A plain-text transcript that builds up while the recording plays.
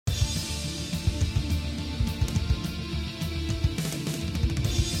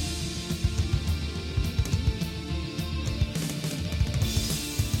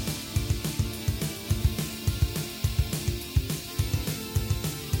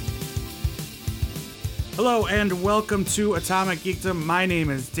Hello and welcome to Atomic Geekdom. My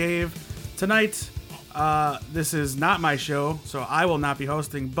name is Dave. Tonight, this is not my show, so I will not be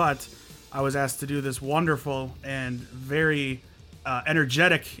hosting, but I was asked to do this wonderful and very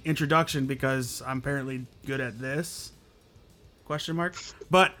energetic introduction because I'm apparently good at this, ?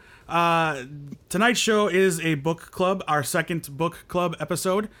 But tonight's show is a book club, our second book club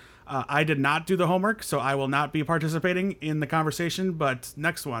episode. I did not do the homework, so I will not be participating in the conversation, but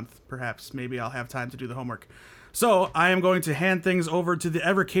next month, perhaps, maybe I'll have time to do the homework. So I am going to hand things over to the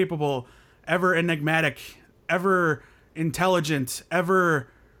ever-capable, ever-enigmatic, ever-intelligent,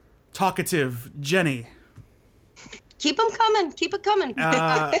 ever-talkative Jenny. Keep them coming. Keep it coming.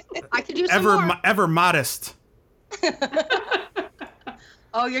 I could use some more. Ever-modest.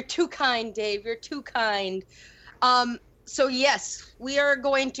 Oh, you're too kind, Dave. You're too kind. So yes, we are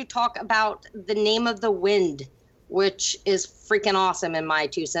going to talk about The Name of the Wind, which is freaking awesome in my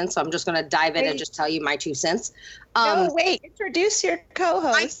 2 cents. So I'm just going to dive in and just tell you my 2 cents. No, wait. Introduce your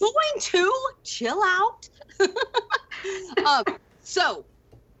co-host. I'm going to. Chill out. So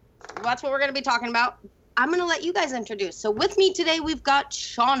that's what we're going to be talking about. I'm going to let you guys introduce. So with me today, we've got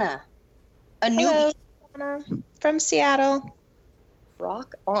Shauna, a newbie. Shauna from Seattle.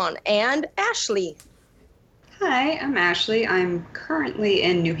 Rock on. And Ashley. Hi, I'm Ashley. I'm currently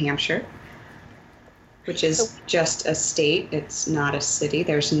in New Hampshire, which is just a state. It's not a city.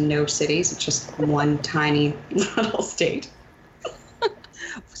 There's no cities. It's just one tiny little state.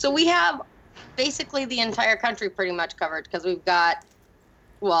 So we have basically the entire country pretty much covered because we've got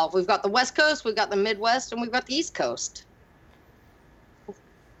the West Coast, we've got the Midwest, and we've got the East Coast.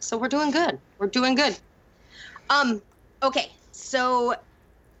 So we're doing good. Okay, so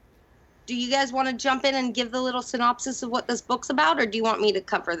do you guys want to jump in and give the little synopsis of what this book's about, or do you want me to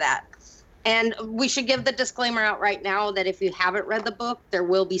cover that? And we should give the disclaimer out right now that if you haven't read the book, there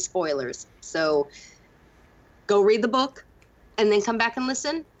will be spoilers. So go read the book and then come back and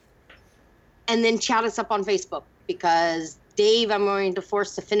listen. And then chat us up on Facebook because Dave, I'm going to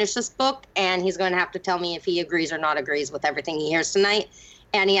force to finish this book, and he's going to have to tell me if he agrees or not agrees with everything he hears tonight.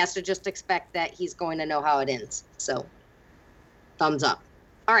 And he has to just expect that he's going to know how it ends. So thumbs up.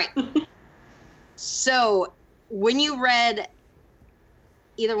 All right. So when you read,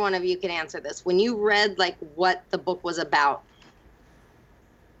 either one of you can answer this. When you read like what the book was about,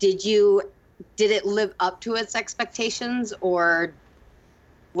 did it live up to its expectations, or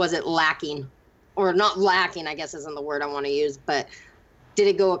was it lacking? Or not lacking, I guess isn't the word I want to use, but did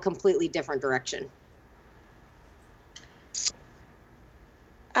it go a completely different direction?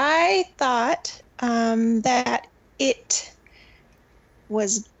 I thought that it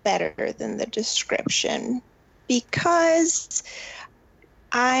was better than the description because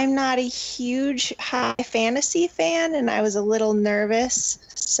I'm not a huge high fantasy fan and I was a little nervous.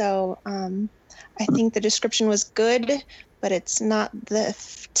 So I think the description was good, but it's not the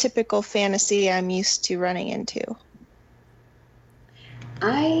typical fantasy I'm used to running into.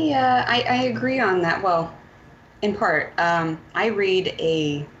 I agree on that. Well, in part, I read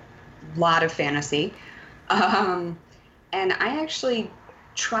a lot of fantasy, and I actually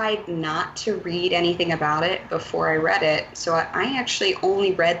tried not to read anything about it before I read it. So I actually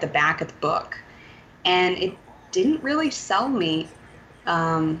only read the back of the book, and it didn't really sell me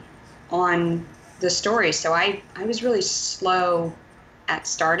on the story. So I was really slow at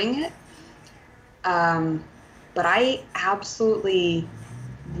starting it, but I absolutely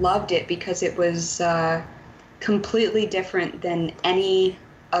loved it because it was completely different than any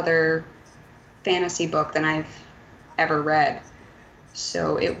other fantasy book that I've ever read.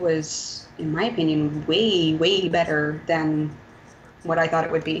 So it was, in my opinion, way, way better than what I thought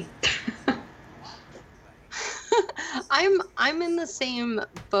it would be. I'm in the same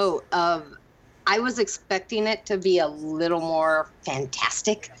boat of, I was expecting it to be a little more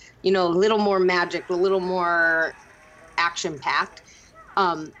fantastic, a little more magic, a little more action-packed.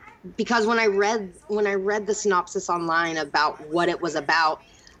 Because when I read the synopsis online about what it was about,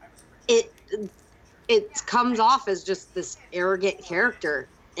 it comes off as just this arrogant character,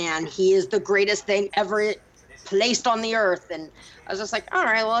 and he is the greatest thing ever placed on the earth. And I was just like, all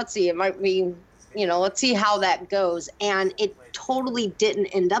right, well, let's see. It might be, let's see how that goes. And it totally didn't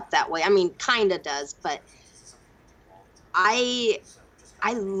end up that way. I mean, kind of does, but I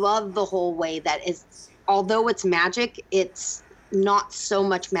love the whole way that although it's magic, it's not so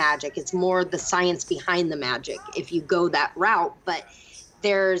much magic. It's more the science behind the magic if you go that route. But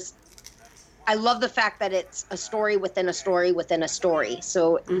I love the fact that it's a story within a story within a story.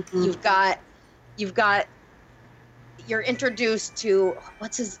 So you've got you're introduced to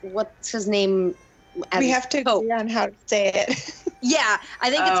what's his name? We have to agree on how to say it. Yeah, I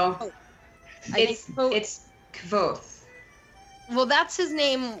think it's Pope. It's Kvothe. Well, that's his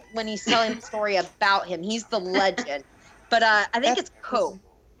name when he's telling the story about him. He's the legend. But I think it's Kote,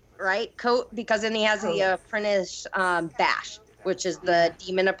 right? Kote, because then he has the apprentice Bash, which is the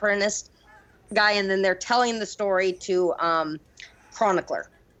demon apprentice guy. And then they're telling the story to Chronicler,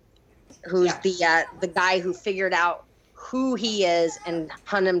 who's the guy who figured out who he is and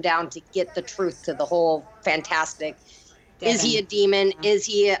hunt him down to get the truth to the whole fantastic. Devin. Is he a demon? Is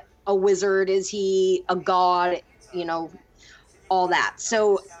he a wizard? Is he a god? You know, all that.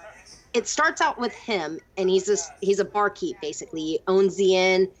 So it starts out with him, and he's a barkeep basically. He owns the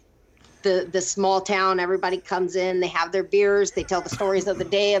inn, the small town. Everybody comes in, they have their beers, they tell the stories of the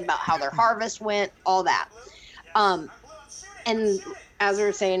day about how their harvest went, all that. And as we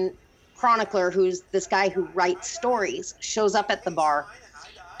were saying, Chronicler, who's this guy who writes stories, shows up at the bar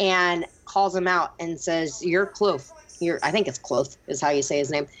and calls him out and says, "You're Kvothe. I think it's Kvothe is how you say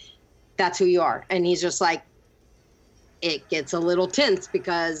his name. That's who you are." And he's just like, it gets a little tense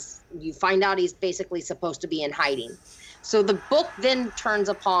because you find out he's basically supposed to be in hiding. So the book then turns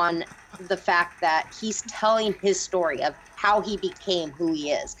upon the fact that he's telling his story of how he became who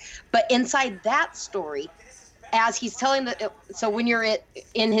he is. But inside that story, as he's telling so when you're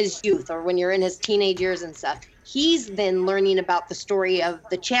in his youth or when you're in his teenage years and stuff, he's then learning about the story of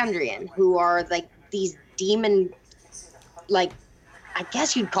the Chandrian, who are like these demon, like, I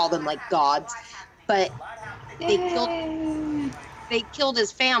guess you'd call them like gods, but they killed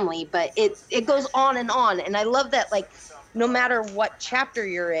his family. But it goes on. And I love that, like, no matter what chapter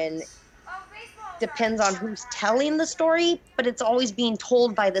you're in, depends on who's telling the story, but it's always being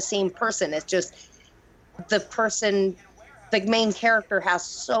told by the same person. It's just the person, the main character has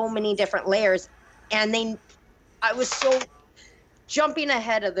so many different layers. And I was so jumping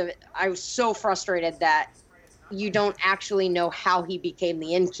ahead of I was so frustrated that you don't actually know how he became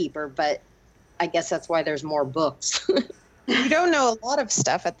the innkeeper, but I guess that's why there's more books. You don't know a lot of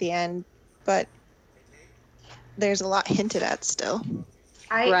stuff at the end, but there's a lot hinted at still.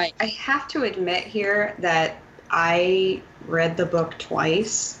 I have to admit here that I read the book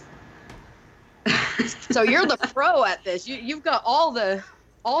twice. So you're the pro at this. You've got all the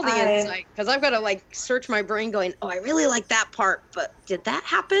insight, because I've got to like search my brain going, oh, I really like that part, but did that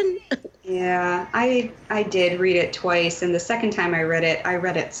happen? Yeah, I did read it twice, and the second time I read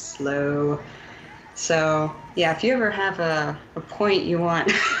it slow. So yeah, if you ever have a point you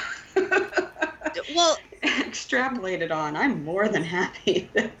want well extrapolated on, I'm more than happy.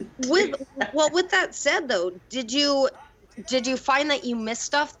 With that said though, did you find that you missed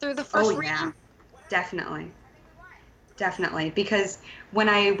stuff through the first reading? Yeah, definitely, because when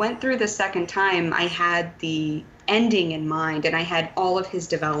I went through the second time, I had the ending in mind and I had all of his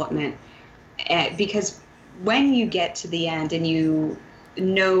development, because when you get to the end and you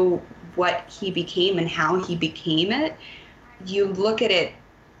know what he became and how he became it, you look at it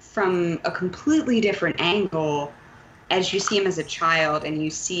from a completely different angle as you see him as a child, and you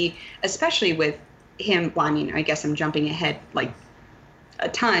see, especially with him, well, I mean, I guess I'm jumping ahead like a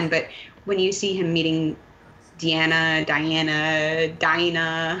ton, but when you see him meeting Diana,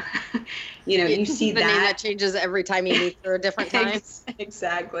 you know, you see the name that changes every time you meet her a different time.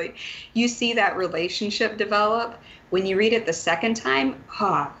 Exactly. You see that relationship develop. When you read it the second time,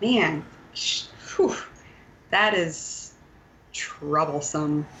 oh man, that is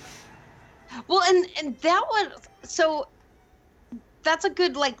troublesome. Well, and that one, so that's a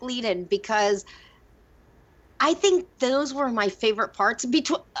good like lead in, because I think those were my favorite parts.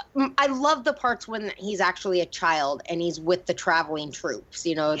 I love the parts when he's actually a child and he's with the traveling troops,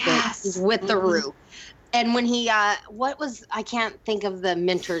 you know, yes. He's with the Rue. And when he, I can't think of the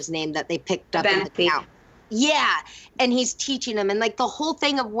mentor's name that they picked up in the town. Yeah. And he's teaching him. And like the whole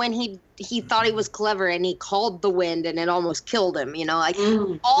thing of when he thought he was clever and he called the wind and it almost killed him, you know, like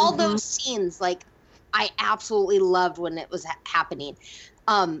all those scenes, like I absolutely loved when it was happening.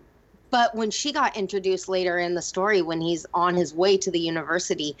 But when she got introduced later in the story, when he's on his way to the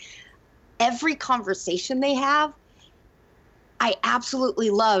university, every conversation they have, I absolutely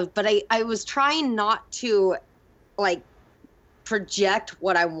loved. But I was trying not to like project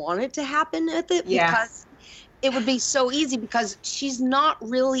what I wanted to happen with it, because it would be so easy, because she's not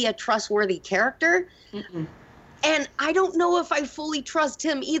really a trustworthy character. Mm-mm. And I don't know if I fully trust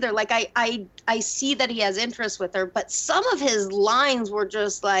him either. Like I see that he has interest with her, but some of his lines were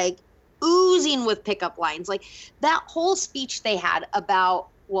just like oozing with pickup lines. Like that whole speech they had about,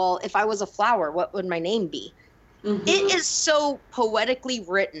 well, if I was a flower, what would my name be? Mm-hmm. It is so poetically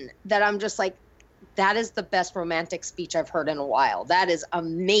written that I'm just like, that is the best romantic speech I've heard in a while. That is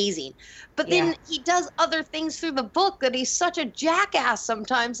amazing. But then he does other things through the book that he's such a jackass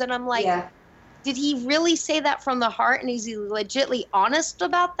sometimes. And I'm like, did he really say that from the heart, and is he legitly honest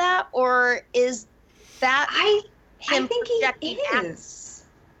about that, or is that I him think projecting he is.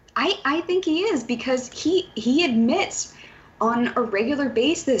 I think he is, because he admits on a regular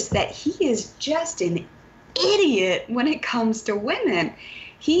basis that he is just an idiot when it comes to women.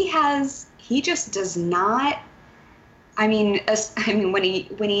 He just does not. I mean, when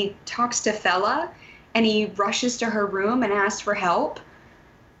he talks to Fela and he rushes to her room and asks for help,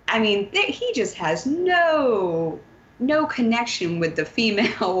 I mean, he just has no connection with the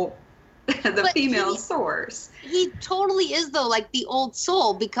female source. He totally is, though, like the old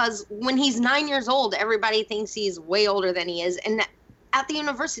soul, because when he's 9 years old, everybody thinks he's way older than he is. And at the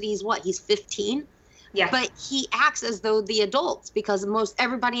university, he's 15. Yeah. But he acts as though the adults, because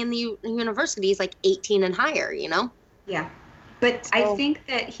everybody in the university is like 18 and higher, you know? Yeah. But I think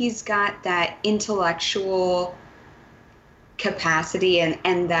that he's got that intellectual capacity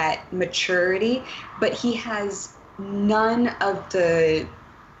and that maturity, but he has none of the,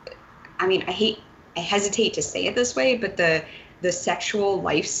 I mean, I hesitate to say it this way, but the sexual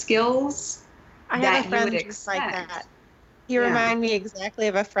life skills I that have a friend you would just expect. like that. You remind me exactly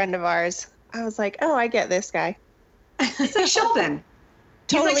of a friend of ours. I was like, oh, I get this guy. It's like Sheldon.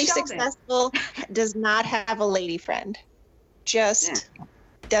 Totally Sheldon. successful, does not have a lady friend. Just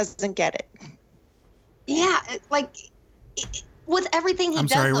doesn't get it. Yeah, with everything he I'm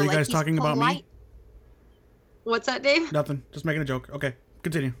does. sorry, were though, you like, guys he's talking about me? polite. What's that, Dave? Nothing. Just making a joke. Okay,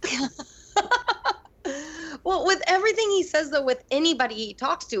 continue. Well, with everything he says, though, with anybody he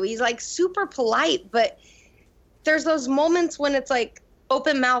talks to, he's like super polite, but there's those moments when it's like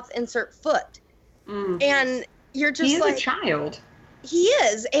open mouth, insert foot. And you're just He's like, a child. he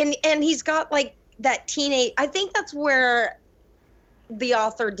is. And he's got like that teenage, I think that's where the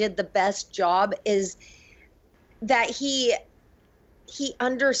author did the best job, is that he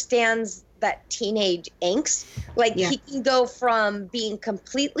understands that teenage angst. Like he can go from being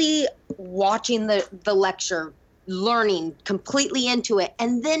completely watching the lecture, learning completely into it,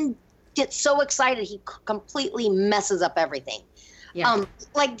 and then get so excited he completely messes up everything. Yeah.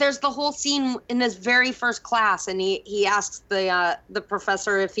 Like there's the whole scene in his very first class, and he asks the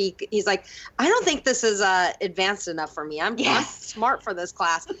professor if he's like, I don't think this is advanced enough for me. I'm smart for this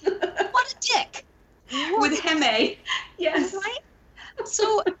class. What a dick. With Hime. Yes. Right?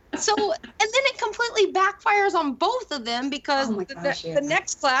 So and then it completely backfires on both of them, because the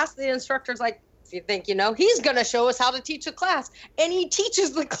next class, the instructor's like, if you think you know, he's going to show us how to teach a class. And he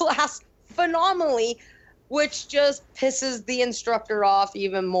teaches the class phenomenally, which just pisses the instructor off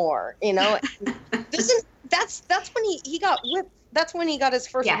even more, you know? That's when he got whipped. That's when he got his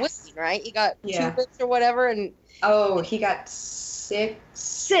first whipping, right? He got 2 whips or whatever. And he got 6.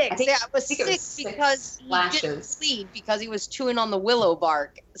 It was 6 because lashes. He didn't bleed because he was chewing on the willow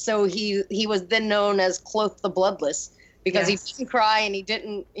bark. So he was then known as Cloth the Bloodless, because he didn't cry and he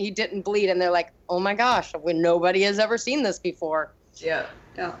didn't bleed. And they're like, oh my gosh, nobody has ever seen this before. Yeah.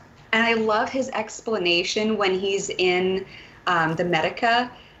 And I love his explanation when he's in the Medica,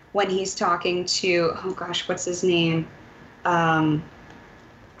 when he's talking to, oh gosh, what's his name? The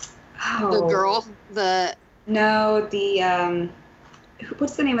girl,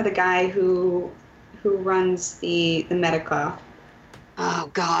 what's the name of the guy who runs the Medica? Oh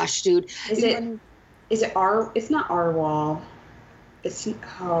gosh, dude. Is it it's not Arwal.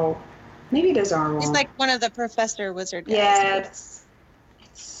 Maybe it is Arwal. He's like one of the Professor Wizard guys. Yeah,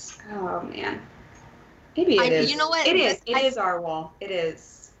 it's oh man. Maybe it is. You know what? It is Arwal. It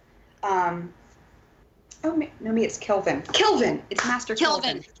is. Maybe it's Kelvin. Kelvin. It's Master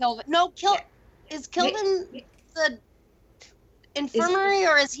Kelvin. No, is Kelvin the infirmary,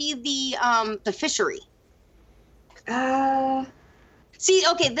 or is he the fishery? See,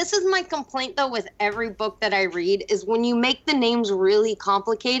 okay, this is my complaint though with every book that I read, is when you make the names really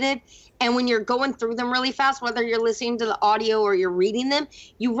complicated, and when you're going through them really fast, whether you're listening to the audio or you're reading them,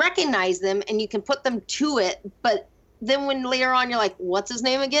 you recognize them and you can put them to it, but then when later on you're like, what's his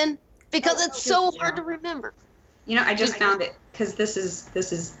name again? Because it's so hard to remember. You know, I just found it, because this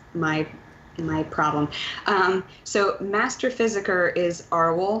is my problem. So Master Physiker is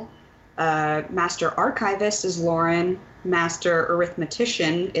Arwal, Master Archivist is Lauren, Master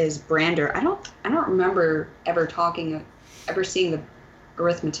Arithmetician is Brander. I don't remember ever seeing the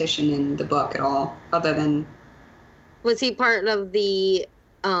arithmetician in the book at all, other than, was he part of the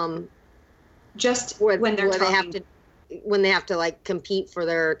just when they have to like compete for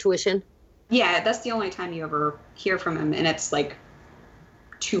their tuition? Yeah, that's the only time you ever hear from him, and it's like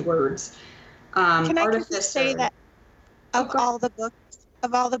 2 words. Can I just say that of all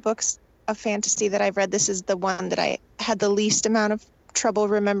the books of fantasy that I've read, this is the one that I had the least amount of trouble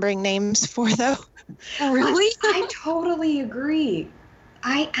remembering names for, though. Really? I totally agree.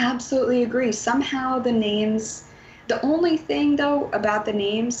 I absolutely agree. Somehow the names, the only thing though about the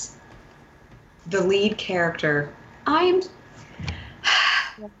names, the lead character, Could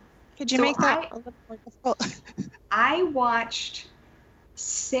you So make that a little more difficult? I watched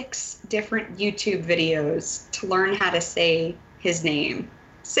 6 different YouTube videos to learn how to say his name.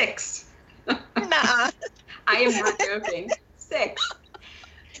 6. Nuh-uh. I am not joking. 6.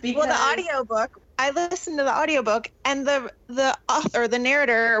 Well, the audiobook, I listened to the audiobook, and the author, the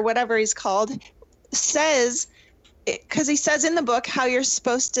narrator, or whatever he's called, says, because he says in the book how it's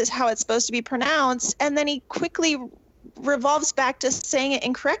supposed to be pronounced, and then he quickly revolves back to saying it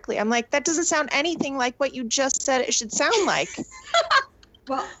incorrectly. I'm like, that doesn't sound anything like what you just said it should sound like.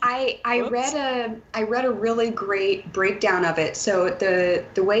 Well, I read a really great breakdown of it. So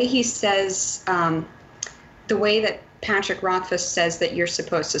the way he says, the way that Patrick Rothfuss says that you're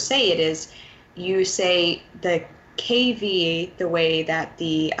supposed to say it is, you say the KV the way that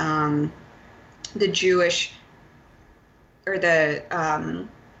the Jewish, or the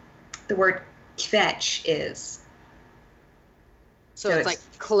word kvetch is. So it's like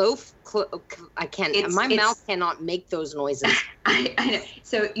clove. I can't. My mouth cannot make those noises. I know.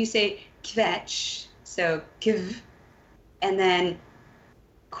 So you say kvetch, so kv, and then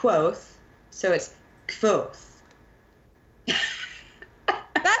quoth, so it's quoth.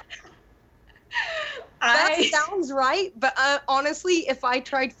 That sounds right, but honestly, if I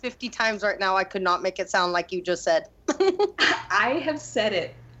tried 50 times right now, I could not make it sound like you just said. I have said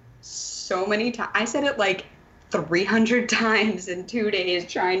it so many times. I said it like 300 times in 2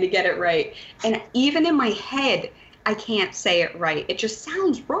 days trying to get it right. And even in my head, I can't say it right. It just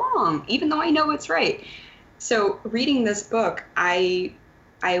sounds wrong, even though I know it's right. So reading this book, I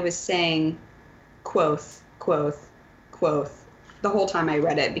was saying quoth, quoth, quoth the whole time I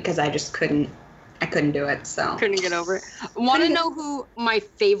read it, because I just couldn't do it. So couldn't get over it. Want to know who my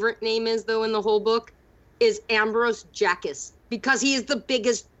favorite name is, though, in the whole book? Is Ambrose Jackus. Because he is the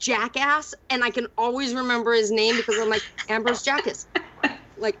biggest jackass, and I can always remember his name because I'm like, Ambrose Jackus.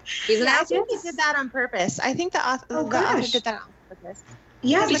 Like, he's an I asshole. think he did that on purpose. I think the author did that on purpose.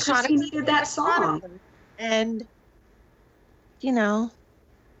 Yeah, because he needed that song. And, you know.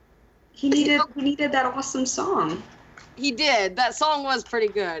 He needed that awesome song. He did. That song was pretty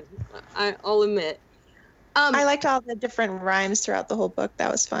good, I'll admit. I liked all the different rhymes throughout the whole book.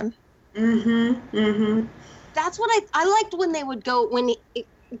 That was fun. Mm-hmm. Mm-hmm. That's what I liked when they would go,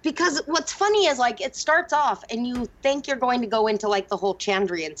 because what's funny is, like, it starts off and you think you're going to go into like the whole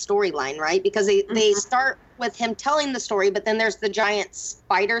Chandrian storyline, right? Because they start with him telling the story, but then there's the giant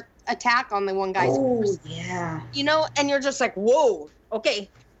spider attack on the one guy's horse. Yeah. You know, and you're just like, whoa, okay,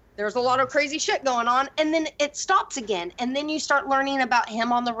 there's a lot of crazy shit going on. And then it stops again. And then you start learning about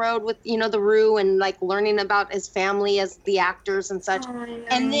him on the road with, you know, the Rue, and like learning about his family as the actors and such.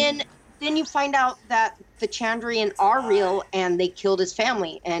 And then you find out that the Chandrian are real, and they killed his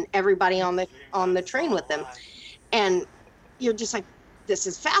family and everybody on the train with them. And you're just like, this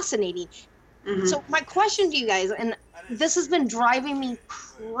is fascinating. Mm-hmm. So my question to you guys, and this has been driving me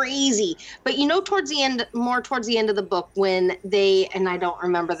crazy, but you know, towards the end of the book, when they, and I don't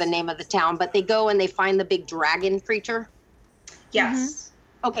remember the name of the town, but they go and they find the big dragon creature. Yes.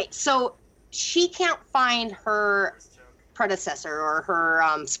 Mm-hmm. Okay, so she can't find her predecessor or her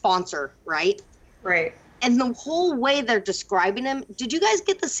sponsor, right? Right. And the whole way they're describing him, did you guys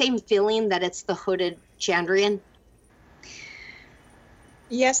get the same feeling that it's the hooded Chandrian?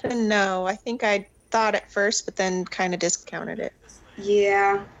 Yes and no. I think I thought at first, but then kind of discounted it.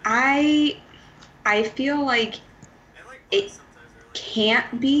 Yeah, I feel like it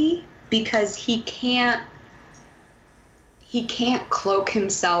can't be, because he can't cloak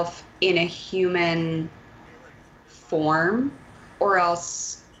himself in a human form, or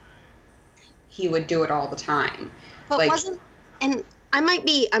else he would do it all the time. But like, wasn't, and I might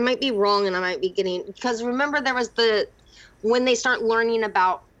be wrong, and I might be getting, because remember there was when they start learning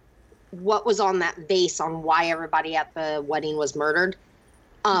about what was on that vase on why everybody at the wedding was murdered,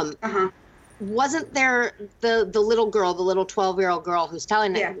 wasn't there the little girl, the little 12-year-old girl who's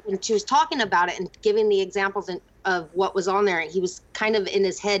telling it, and she was talking about it and giving the examples of what was on there, and he was kind of in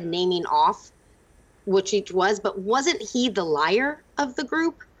his head naming off which each was, but wasn't he the liar of the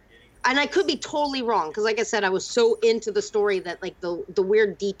group? And I could be totally wrong, because like I said, I was so into the story that like the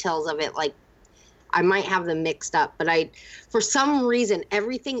weird details of it, like I might have them mixed up, but for some reason,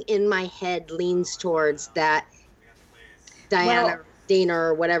 everything in my head leans towards that Dana,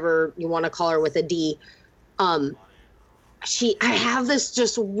 or whatever you want to call her with a D, I have this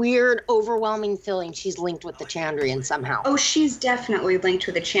just weird, overwhelming feeling she's linked with the Chandrian somehow. Oh, she's definitely linked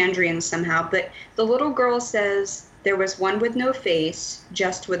with the Chandrian somehow, but the little girl says there was one with no face,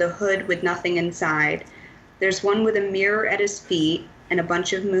 just with a hood with nothing inside. There's one with a mirror at his feet and a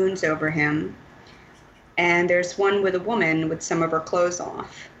bunch of moons over him. And there's one with a woman with some of her clothes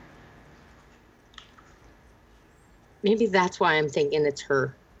off. Maybe that's why I'm thinking it's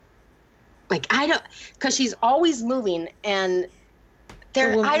her. Like, I don't, because she's always moving, and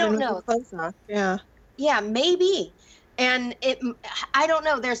I don't know. Yeah. Yeah, maybe. And I don't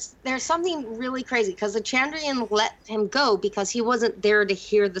know. There's something really crazy, because the Chandrian let him go because he wasn't there to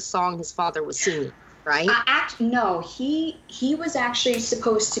hear the song his father was singing, right? No, he was actually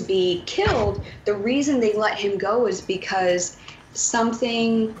supposed to be killed. The reason they let him go is because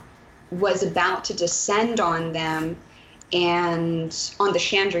something was about to descend on them and on the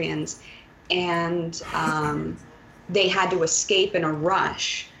Chandrians. And they had to escape in a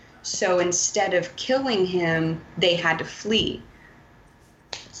rush. So instead of killing him, they had to flee.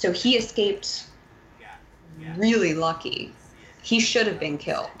 So he escaped really lucky. He should have been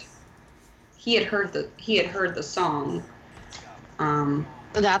killed. He had heard the song.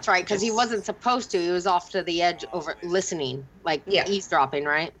 That's right, because he wasn't supposed to. He was off to the edge over listening, like eavesdropping,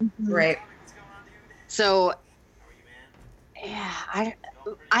 right? Mm-hmm. Right. So, yeah,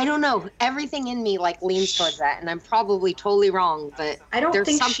 I don't know. Everything in me like leans towards that, and I'm probably totally wrong. But I don't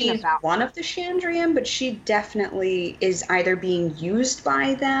think she's one of the Chandrian, but she definitely is either being used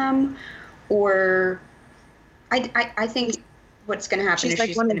by them, or I think what's going to happen is she's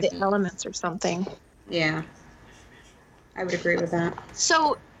like one of the elements or something. Yeah, I would agree with that.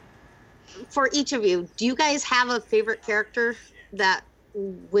 So, for each of you, do you guys have a favorite character that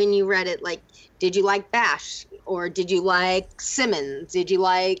when you read it, like, did you like Bash? Or did you like Simmons? Did you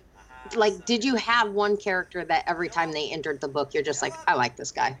did you have one character that every time they entered the book, you're just like, I like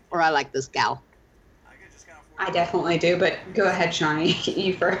this guy, or I like this gal? I definitely do, but go ahead, Shawnee,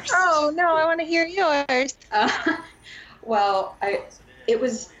 you first. Oh, no, I want to hear yours. Well, it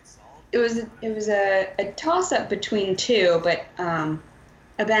was a toss-up between two, but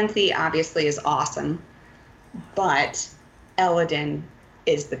Abenthy obviously is awesome, but Elladan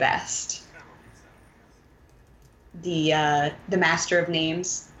is the best. The Master of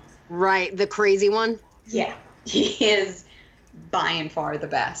Names. Right, the crazy one? Yeah, he is by and far the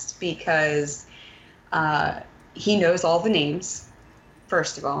best because he knows all the names,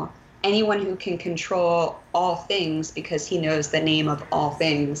 first of all. Anyone who can control all things because he knows the name of all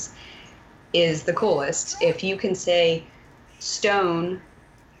things is the coolest. If you can say stone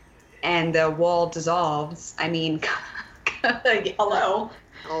and the wall dissolves, I mean, hello.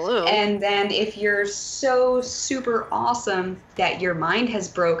 Hello. And then if you're so super awesome that your mind has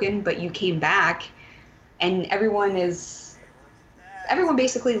broken, but you came back, and everyone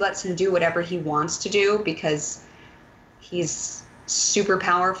basically lets him do whatever he wants to do because he's super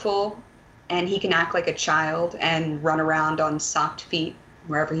powerful and he can act like a child and run around on soft feet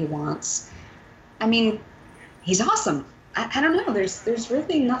wherever he wants. I mean, he's awesome. I don't know. There's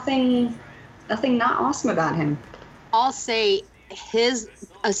really nothing not awesome about him. I'll say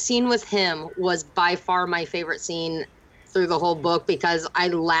a scene with him was by far my favorite scene through the whole book because I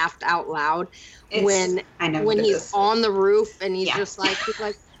laughed out loud when he's on the roof and he's just like,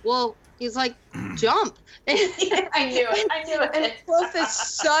 jump. I knew it. And Quoth is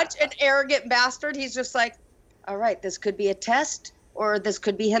such an arrogant bastard. He's just like, all right, this could be a test or this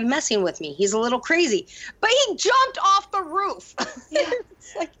could be him messing with me. He's a little crazy, but he jumped off the roof. Yeah.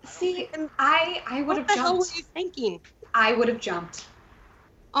 It's like, see, I would have jumped. What the hell were you thinking? I would have jumped.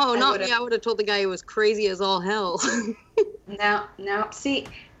 Oh, not me. I would have told the guy he was crazy as all hell. No. See,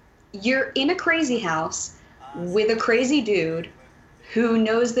 you're in a crazy house with a crazy dude who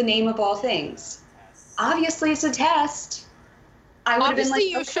knows the name of all things. Obviously, it's a test. I would have been like,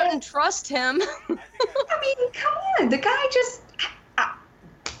 you shouldn't trust him. I mean, come on. The guy just...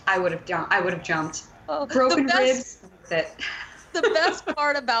 I would have jumped. Oh, broken ribs. That's it. The best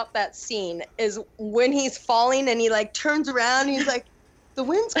part about that scene is when he's falling and he like turns around and he's like, the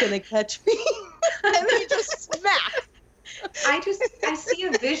wind's gonna catch me. And then he just smack. I see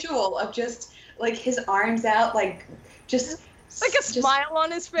a visual of just like his arms out, like just like a smile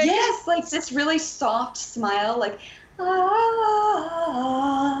on his face. Yes, like this really soft smile, like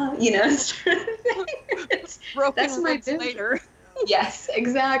you know. Broken that's ribs later. Yes,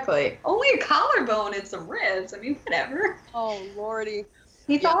 exactly. Only a collarbone and some ribs. I mean, whatever. Oh, Lordy.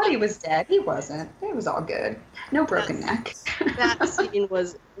 He thought he was dead. He wasn't. It was all good. No broken neck. That scene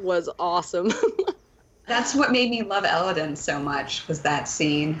was awesome. That's what made me love Elladan so much, was that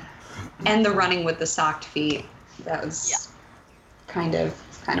scene. And the running with the socked feet. That was kind of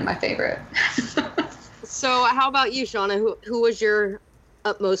my favorite. So how about you, Shauna? Who was your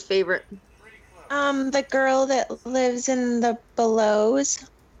utmost favorite? The girl that lives in the Belows.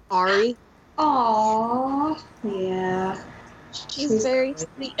 Ari. Aww. Yeah. She's very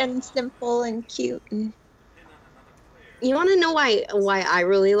sweet and simple and cute. And You want to know why I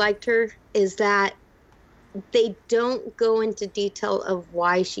really liked her? Is that they don't go into detail of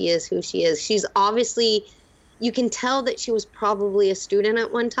why she is who she is. She's obviously, you can tell that she was probably a student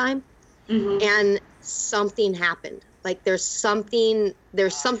at one time, and something happened. Like there's something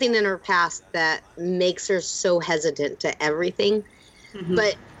in her past that makes her so hesitant to everything.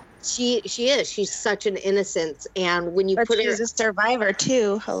 But she's such an innocence, and when you put her, she's a survivor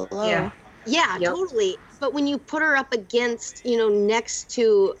too. Hello. Yeah, totally. But when you put her up against, next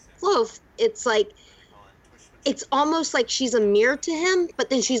to Klove, it's like, it's almost like she's a mirror to him, but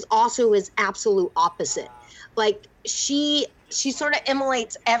then she's also his absolute opposite. Like she sort of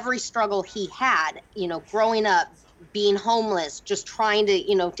emulates every struggle he had, growing up, being homeless, just trying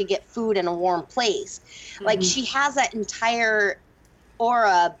to, to get food in a warm place. Like she has that entire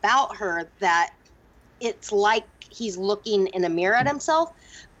aura about her that it's like he's looking in a mirror at himself,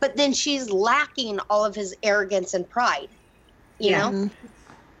 but then she's lacking all of his arrogance and pride, you know?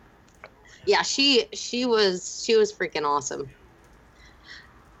 Yeah, she was freaking awesome.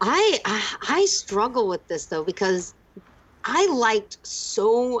 I struggle with this though, because I liked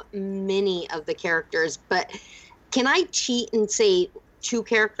so many of the characters, but can I cheat and say two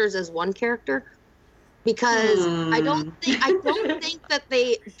characters as one character? Because I don't think that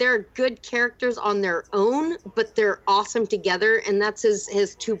they're good characters on their own, but they're awesome together, and that's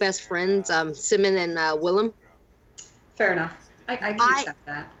his two best friends, Simon and Willem. Fair enough. I can accept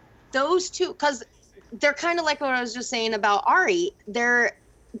that. Those two, because they're kind of like what I was just saying about Ari. They're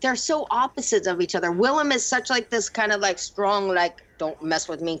so opposites of each other. Willem is such like this kind of like strong, like don't mess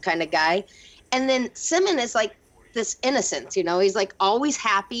with me kind of guy, and then Simon is like this innocence. He's like always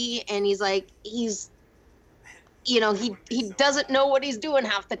happy, and he's he doesn't know what he's doing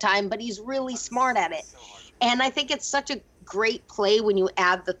half the time, but he's really smart at it. And I think it's such a great play when you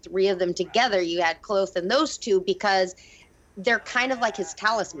add the three of them together. You add Klove and those two, because they're kind of like his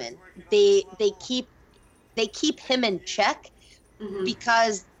talisman. They keep him in check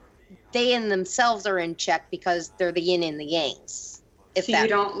because they in themselves are in check, because they're the yin and the yangs. So you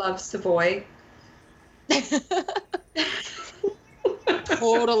don't love Savoy?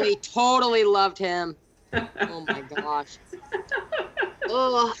 Totally loved him. Oh my gosh. What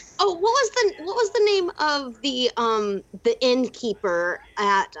was the name of the innkeeper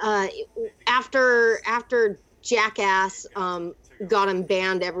at after Jackass got him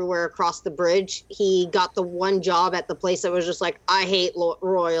banned everywhere across the bridge? He got the one job at the place that was just like, I hate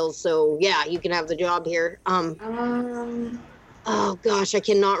royals, so yeah, you can have the job here. Oh gosh, I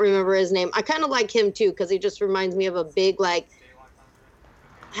cannot remember his name. I kind of like him too, because he just reminds me of a big, like,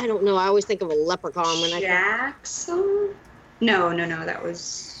 I don't know. I always think of a leprechaun when Jackson? No, that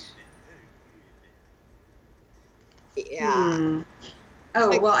was. Yeah.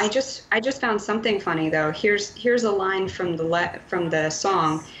 Oh well, I just found something funny though. Here's a line from the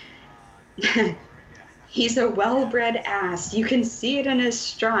song. He's a well-bred ass. You can see it in his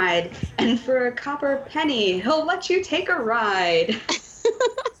stride. And for a copper penny, he'll let you take a ride.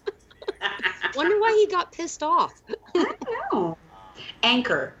 Wonder why he got pissed off. I don't know.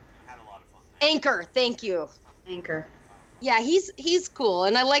 Anchor, thank you. Anchor. Yeah, he's cool,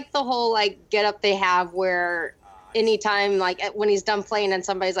 and I like the whole like get up they have where anytime like when he's done playing and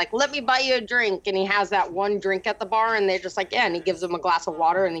somebody's like, let me buy you a drink, and he has that one drink at the bar, and they're just like, yeah, and he gives them a glass of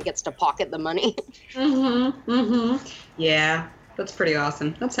water and he gets to pocket the money. Yeah, that's pretty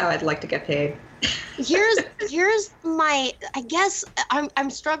awesome. That's how I'd like to get paid. Here's my, I guess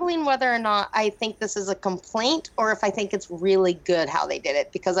I'm struggling whether or not I think this is a complaint or if I think it's really good how they did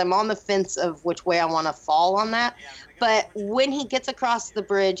it, because I'm on the fence of which way I want to fall on that. But when he gets across the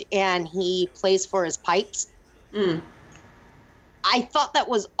bridge and he plays for his pipes, I thought that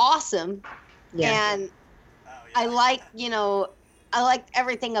was awesome. Yeah. And I liked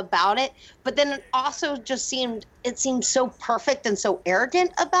everything about it, but then it also just seemed so perfect and so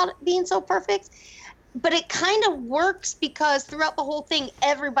arrogant about it being so perfect. But it kind of works because throughout the whole thing,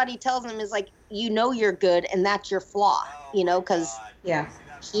 everybody tells him is like, you're good and that's your flaw, because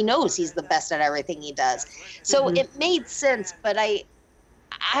he knows he's the best at everything he does. So it made sense, but I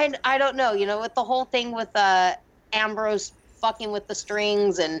don't know, with the whole thing with Ambrose fucking with the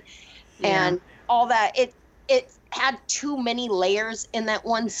strings and all that, it had too many layers in that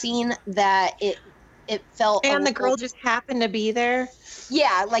one scene that it felt. And the girl just happened to be there.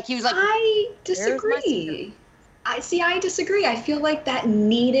 Yeah, like he was like, I disagree. I disagree. I feel like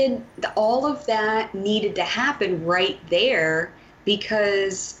all of that needed to happen right there,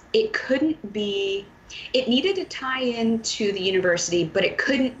 because it needed to tie into the university, but it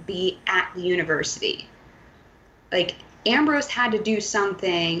couldn't be at the university. Like, Ambrose had to do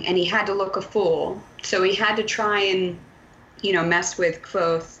something, and he had to look a fool. So he had to try and, mess with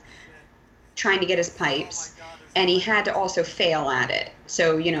Kvothe, trying to get his pipes. And he had to also fail at it.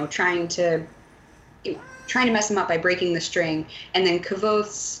 So, trying to mess him up by breaking the string. And then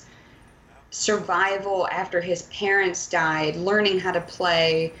Kvothe's survival after his parents died, learning how to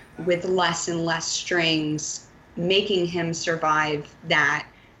play with less and less strings, making him survive that.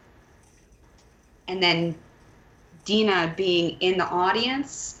 And then Dina being in the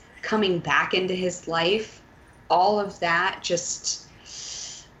audience, coming back into his life, all of that just,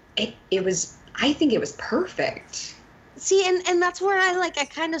 I think it was perfect. See, and that's where I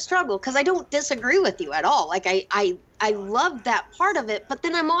kind of struggle, because I don't disagree with you at all. Like, I love that part of it, but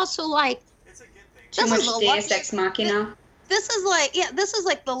then I'm also like, too much Deus Ex Machina. This is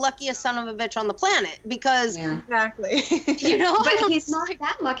like the luckiest son of a bitch on the planet, because exactly. But he's not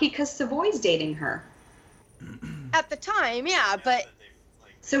that lucky because Savoy's dating her. At the time, yeah, but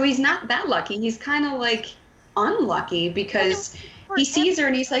so he's not that lucky. He's kind of like unlucky, because he sees her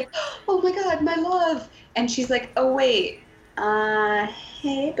and he's like, "Oh my God, my love," and she's like, "Oh wait,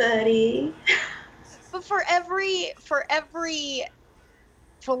 hey buddy." But for every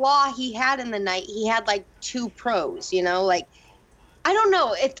flaw he had in the night, he had like 2 pros. Like, I don't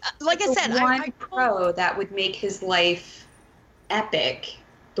know. It's like I said, one pro that would make his life epic.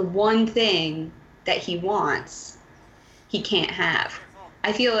 The one thing that he wants, he can't have.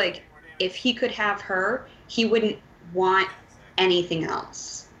 I feel like if he could have her, he wouldn't want anything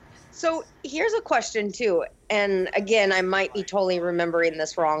else. So here's a question too, and again, I might be totally remembering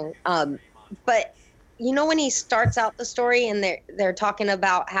this wrong, but when he starts out the story and they're talking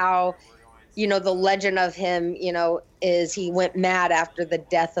about how, the legend of him, is he went mad after the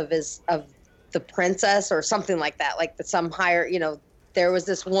death of the princess or something like that, like some higher, there was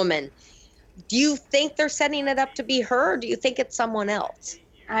this woman. Do you think they're setting it up to be her, or do you think it's someone else?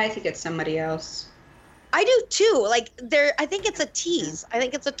 I think it's somebody else. I do too. Like, I think it's a tease. I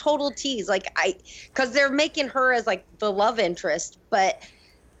think it's a total tease. Like, because they're making her as like the love interest, but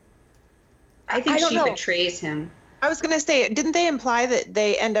I think she betrays him. I was gonna say, didn't they imply that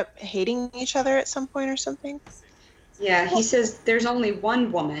they end up hating each other at some point or something? Yeah, he says there's only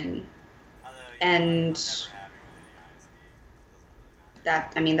one woman, and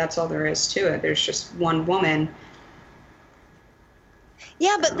that's all there is to it. There's just one woman.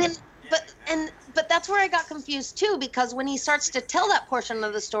 Yeah, but that's where I got confused too, because when he starts to tell that portion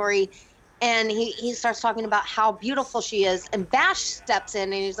of the story, and he starts talking about how beautiful she is, and Bash steps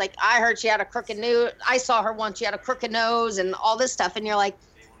in and he's like, I heard she had a crooked nose. I saw her once, she had a crooked nose and all this stuff. And you're like,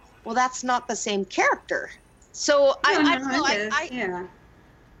 well, that's not the same character. So I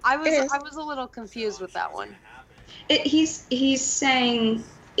was a little confused with that one. He's saying,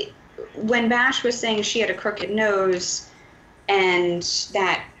 when Bash was saying she had a crooked nose and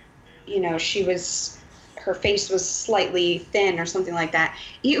that, her face was slightly thin or something like that.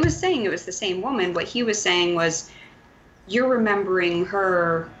 He was saying it was the same woman. What he was saying was, you're remembering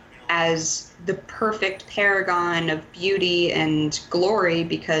her as the perfect paragon of beauty and glory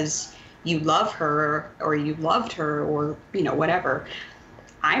because you love her or you loved her or, whatever.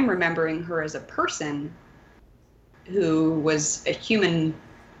 I'm remembering her as a person who was a human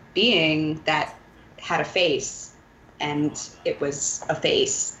being that had a face, and it was a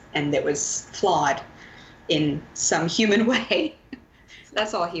face and it was flawed in some human way.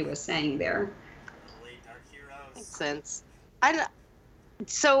 That's all he was saying there. Makes sense.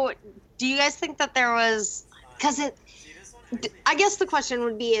 So do you guys think that there was, I guess the question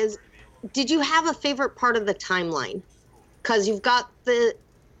would be did you have a favorite part of the timeline? Because you've got the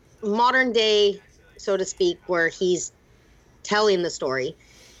modern day, so to speak, where he's telling the story.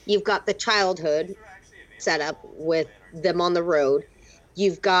 You've got the childhood set up with them on the road.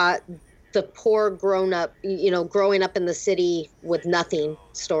 You've got the poor growing up in the city with nothing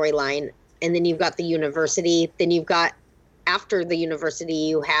storyline. And then you've got the university. Then you've got, after the university,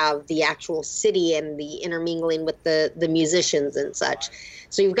 you have the actual city and the intermingling with the musicians and such.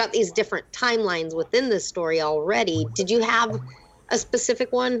 So you've got these different timelines within this story already. Did you have a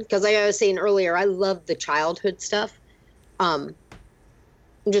specific one? Because I was saying earlier, I love the childhood stuff.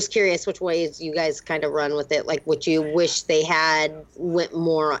 I'm just curious which ways you guys kind of run with it, like what you wish they had went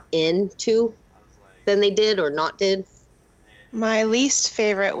more into than they did or not did. My least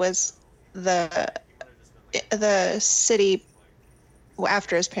favorite was the city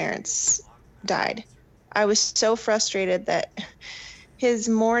after his parents died. I was so frustrated that his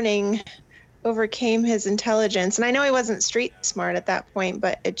mourning overcame his intelligence. And I know he wasn't street smart at that point,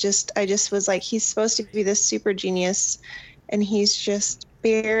 but I just was like, he's supposed to be this super genius and he's just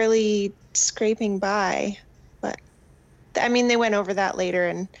barely scraping by. But I mean, they went over that later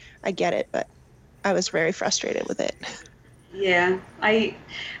and I get it, but I was very frustrated with it. Yeah, I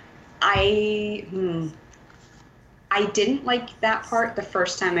didn't like that part the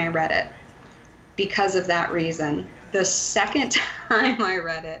first time I read it because of that reason. The second time I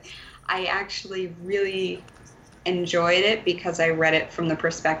read it, I actually really enjoyed it because I read it from the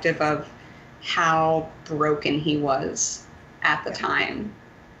perspective of how broken he was at the time.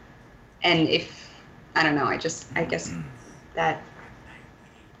 And I don't know, I guess that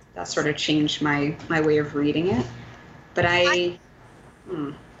sort of changed my way of reading it. But I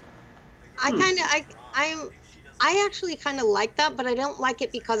actually kind of like that, but I don't like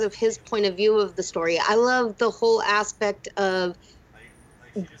it because of his point of view of the story. I love the whole aspect of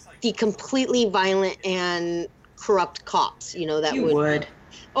the completely violent and corrupt cops, that would.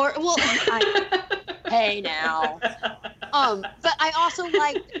 Or, well, hey now. But I also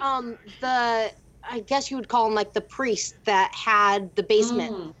liked I guess you would call him like the priest that had the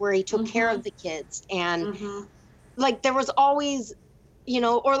basement where he took care of the kids. And like there was always,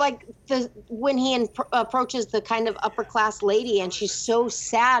 or like when he approaches the kind of upper class lady and she's so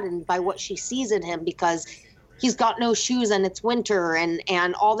saddened by what she sees in him because he's got no shoes and it's winter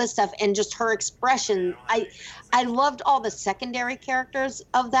and all this stuff, and just her expression. I loved all the secondary characters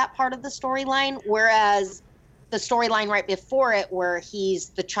of that part of the storyline, whereas the storyline right before it, where he's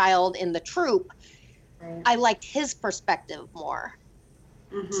the child in the troop, right, I liked his perspective more.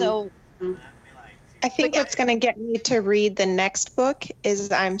 So I think what's going to get me to read the next book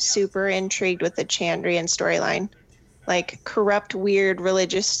is I'm super intrigued with the Chandrian storyline. Like corrupt, weird,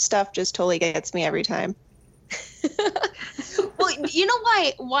 religious stuff just totally gets me every time. Well, you know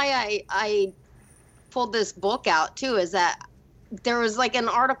why I pulled this book out too is that there was like an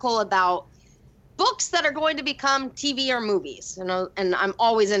article about books that are going to become TV or movies, and I'm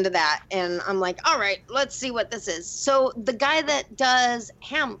always into that. And I'm like, all right, let's see what this is. So the guy that does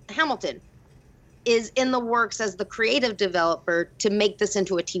Hamilton is in the works as the creative developer to make this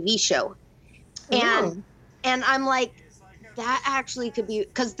into a TV show. And I'm like, that actually could be,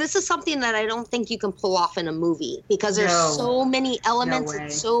 because this is something that I don't think you can pull off in a movie, because there's so many elements and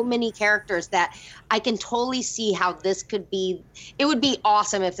so many characters that I can totally see how this could be. It would be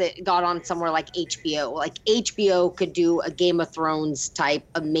awesome if it got on somewhere like HBO. Like HBO could do a Game of Thrones type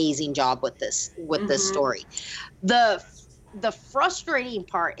amazing job with this story. The frustrating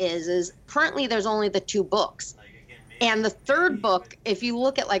part is currently there's only the 2 books. And the 3rd book, if you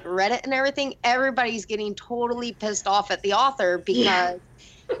look at like Reddit and everything, everybody's getting totally pissed off at the author because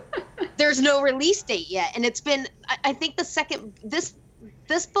there's no release date yet. And it's been, I think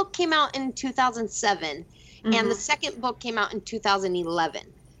this book came out in 2007 and the second book came out in 2011.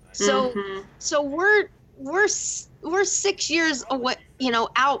 So we're 6 years away,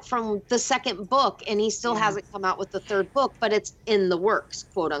 out from the second book, and he still hasn't come out with the 3rd book, but it's in the works,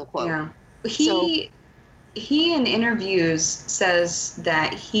 quote unquote. Yeah. He in interviews says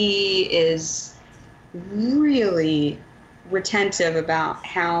that he is really retentive about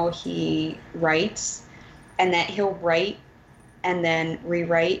how he writes, and that he'll write and then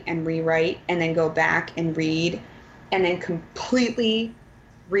rewrite and then go back and read and then completely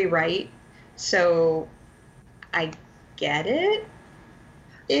rewrite. So I get it.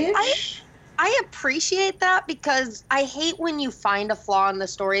 I appreciate that, because I hate when you find a flaw in the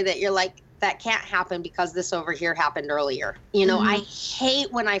story that you're like, that can't happen because this over here happened earlier. I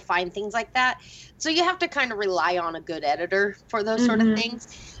hate when I find things like that. So you have to kind of rely on a good editor for those sort of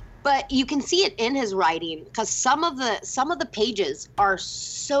things. But you can see it in his writing, because some of the pages are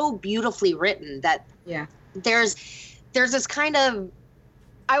so beautifully written that there's this kind of,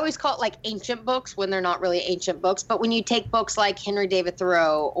 I always call it like ancient books when they're not really ancient books. But when you take books like Henry David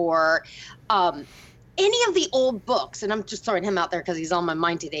Thoreau or any of the old books, and I'm just throwing him out there because he's on my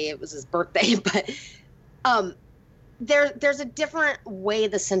mind today. It was his birthday, but there's a different way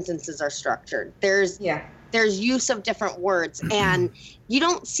the sentences are structured. There's use of different words, and you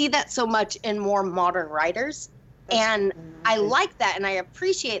don't see that so much in more modern writers. And I like that, and I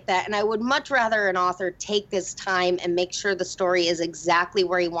appreciate that, and I would much rather an author take this time and make sure the story is exactly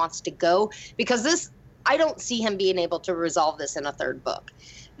where he wants to go, because I don't see him being able to resolve this in a 3rd book.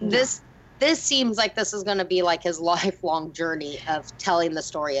 No. This seems like this is going to be like his lifelong journey of telling the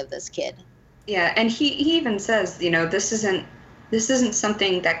story of this kid. Yeah, and he even says, this isn't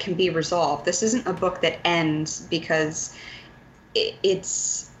something that can be resolved. This isn't a book that ends, because it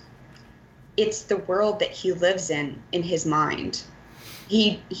it's the world that he lives in his mind.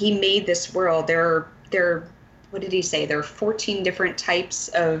 He made this world. There what did he say? There are 14 different types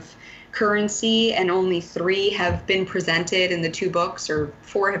of currency, and only 3 have been presented in the 2 books, or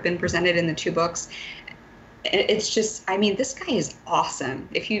 4 have been presented in the 2 books. It's just, I mean, this guy is awesome.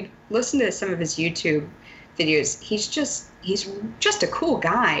 If you listen to some of his YouTube videos, he's just a cool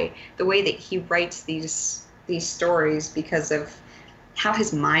guy. The way that he writes these stories, because of how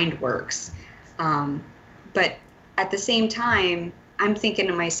his mind works. But at the same time, I'm thinking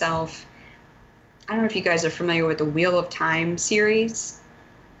to myself, I don't know if you guys are familiar with the Wheel of Time series.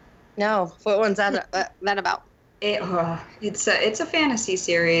 No, what one's that about? It's a fantasy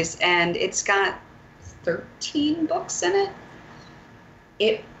series, and it's got 13 books in it.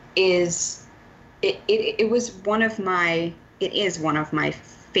 It is one of my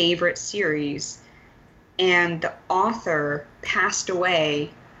favorite series, and the author passed away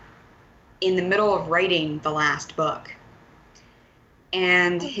in the middle of writing the last book.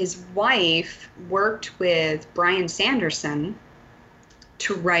 And his wife worked with Bryan Sanderson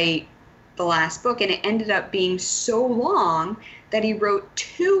to write the last book, and it ended up being so long that he wrote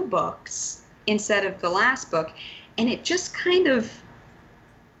 2 books instead of the last book, and it just kind of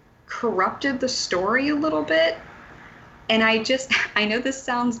corrupted the story a little bit. And I know this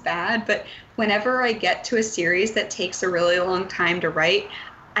sounds bad, but whenever I get to a series that takes a really long time to write,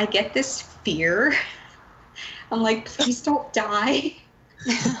 I get this fear. I'm like, please don't die.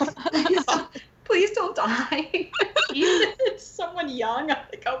 Please don't die. It's someone young. I'm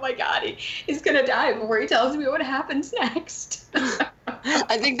like, oh my God, he's going to die before he tells me what happens next.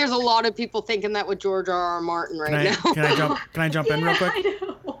 I think there's a lot of people thinking that with George R.R. Martin now. Can I jump in real quick? I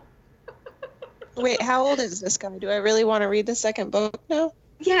know. Wait, how old is this guy? Do I really want to read the second book now?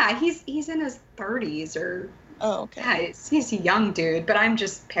 Yeah, he's in his 30s or. Oh, okay. Yeah, he's a young dude, but I'm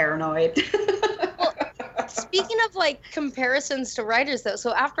just paranoid. Speaking of like comparisons to writers, though,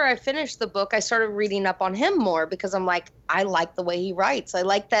 so after I finished the book, I started reading up on him more, because I'm like, I like the way he writes. I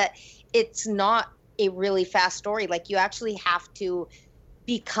like that it's not a really fast story. Like, you actually have to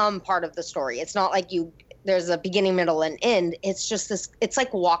become part of the story. It's not like there's a beginning, middle, and end. It's just this, it's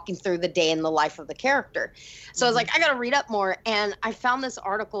like walking through the day in the life of the character. So I was like, I got to read up more. And I found this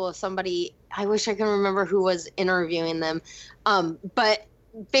article of somebody, I wish I can remember who was interviewing them. But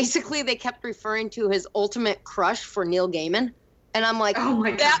basically they kept referring to his ultimate crush for Neil Gaiman. And I'm like, oh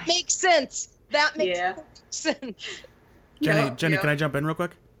my that gosh. makes sense. That makes sense. Jenny, can I jump in real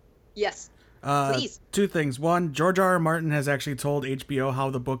quick? Yes. Please. 2 things. 1, George R.R. Martin has actually told HBO how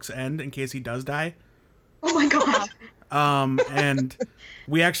the books end in case he does die. Oh my God. And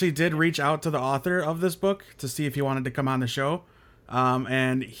we actually did reach out to the author of this book to see if he wanted to come on the show.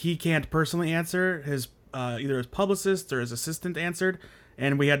 And he can't personally answer. His either his publicist or his assistant answered,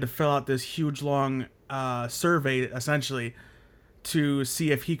 and we had to fill out this huge long survey essentially to see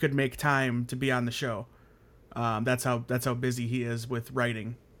if he could make time to be on the show. That's how busy he is with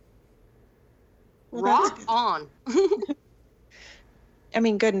writing. Rock on. I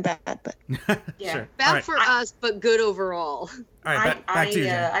mean, good and bad, but Yeah. Sure. Bad for us, but good overall. All right, back to you,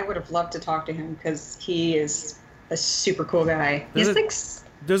 Jenny. I would have loved to talk to him, because he is a super cool guy. He's He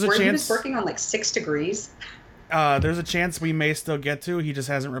was working on like 6 degrees. There's a chance we may still get to. He just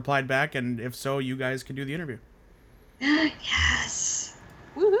hasn't replied back, and if so, you guys can do the interview. Yes.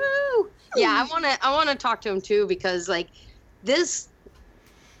 Woohoo! Yeah, I wanna talk to him too, because like this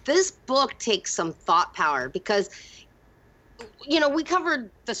book takes some thought power, because we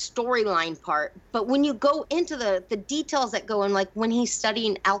covered the storyline part, but when you go into the details that go in, like when he's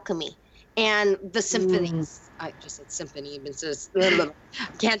studying alchemy and the symphonies. I just said symphony, it's just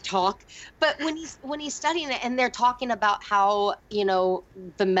can't talk. But when he's studying it, and they're talking about how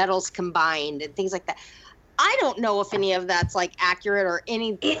the metals combined and things like that, I don't know if any of that's like accurate or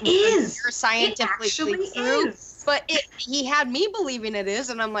any. It is scientifically true. But he had me believing it is,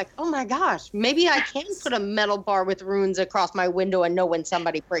 and I'm like, oh my gosh, maybe I can put a metal bar with runes across my window and know when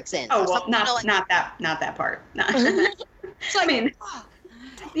somebody breaks in. Oh well, not that part. It's like, I mean,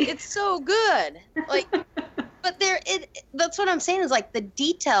 it's so good. Like, but that's what I'm saying, is like the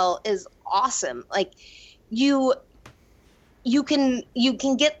detail is awesome. Like you can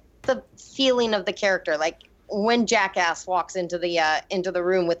get the feeling of the character, like when Jackass walks into the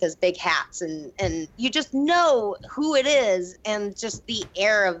room with his big hats, and you just know who it is, and just the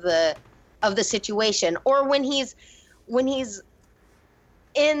air of the situation. Or when he's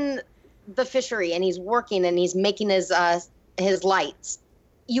in the fishery and he's working and he's making his lights,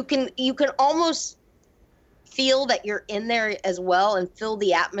 you can almost feel that you're in there as well and feel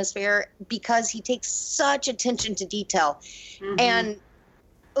the atmosphere, because he takes such attention to detail. Mm-hmm. And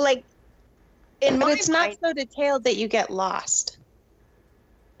like But it's not so detailed that you get lost.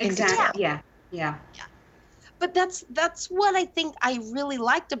 Exactly. Yeah. But that's what I think I really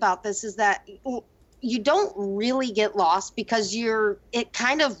liked about this, is that you don't really get lost because it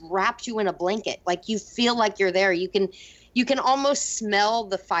kind of wraps you in a blanket. Like, you feel like you're there. You can almost smell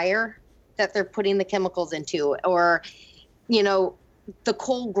the fire that they're putting the chemicals into, or, the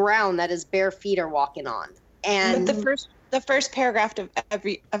cold ground that his bare feet are walking on. And but the first paragraph of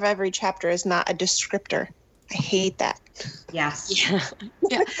every chapter is not a descriptor. I hate that. Yes. Yeah.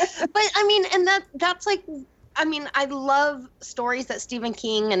 But I mean, and that's like, I mean, I love stories that Stephen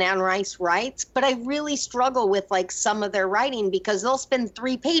King and Anne Rice writes, but I really struggle with like some of their writing, because they'll spend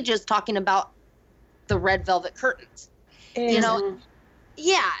 3 pages talking about the red velvet curtains. Mm-hmm.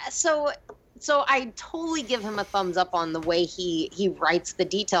 Yeah. So I totally give him a thumbs up on the way he writes the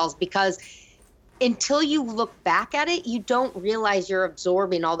details, because until you look back at it, you don't realize you're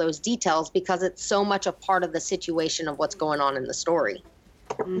absorbing all those details, because it's so much a part of the situation of what's going on in the story.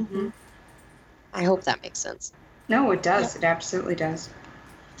 Mm-hmm. I hope that makes sense. No, it does. It absolutely does.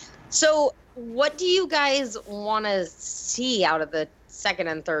 So what do you guys want to see out of the second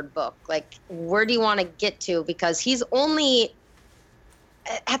and third book? Like, where do you want to get to? Because he's only,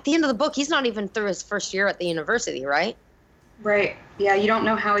 at the end of the book, he's not even through his first year at the university, right? Right. Yeah, you don't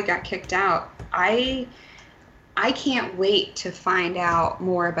know how he got kicked out. I can't wait to find out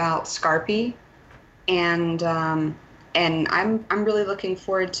more about Scarpy, and I'm really looking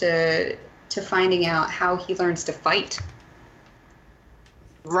forward to finding out how he learns to fight.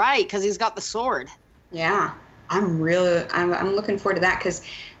 Right, because he's got the sword. Yeah, I'm looking forward to that, because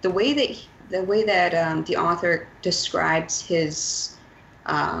the way that the author describes his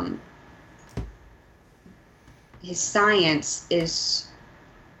science is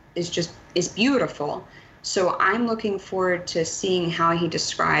beautiful. So I'm looking forward to seeing how he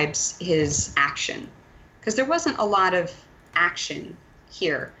describes his action, because there wasn't a lot of action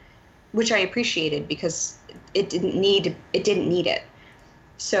here, which I appreciated, because it didn't need it.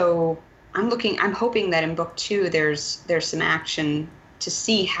 So I'm hoping that in book 2 there's some action to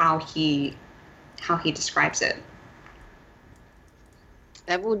see how he describes it.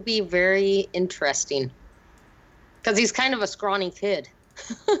 That would be very interesting, because he's kind of a scrawny kid.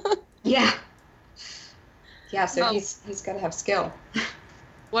 Yeah. Yeah, so he's got to have skill.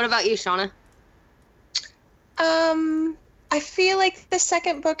 What about you, Shauna? I feel like the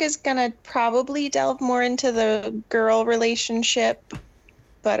second book is gonna probably delve more into the girl relationship,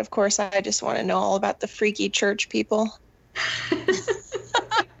 but of course I just want to know all about the freaky church people.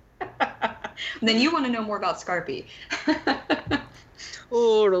 Then you want to know more about Scarpy.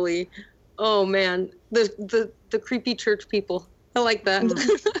 Totally. Oh man, the creepy church people. I like that.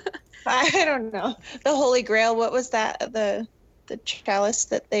 I don't know. The Holy Grail, what was that? The chalice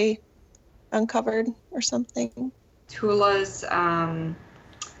that they uncovered or something? Tula's, oh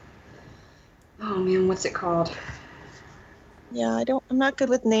man, what's it called? Yeah, I'm not good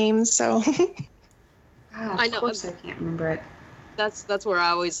with names, so. I know. Of course I can't remember it. That's where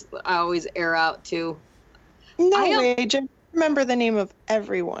I always air out too. No way, Jen. Remember the name of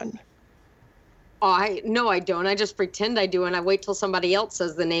everyone. Oh, I don't. I just pretend I do, and I wait till somebody else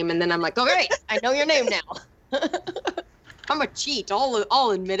says the name, and then I'm like, okay, I know your name now. I'm a cheat.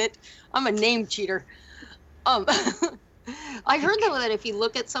 I'll admit it. I'm a name cheater. I heard though that if you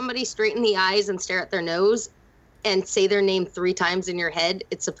look at somebody straight in the eyes and stare at their nose and say their name 3 times in your head,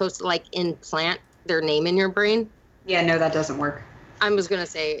 it's supposed to like implant their name in your brain. Yeah, no, that doesn't work. I was gonna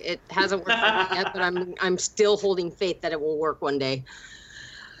say it hasn't worked for me yet, but I'm still holding faith that it will work one day.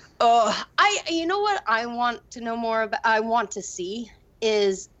 You know what I want to know more about, I want to see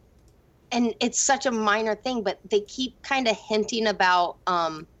is, and it's such a minor thing, but they keep kind of hinting about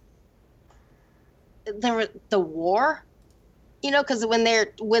the war, because when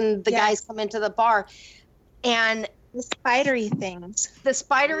the guys come into the bar and the spidery things,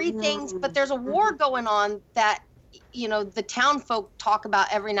 but there's a war going on that, the town folk talk about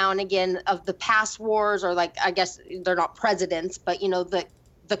every now and again, of the past wars, or like, I guess they're not presidents, but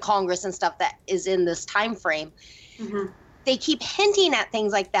the Congress and stuff that is in this time frame. Mm-hmm. They keep hinting at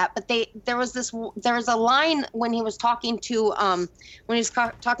things like that, but there was a line when he was talking to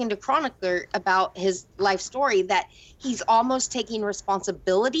Chronicler about his life story, that he's almost taking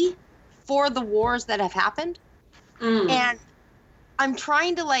responsibility for the wars that have happened. And I'm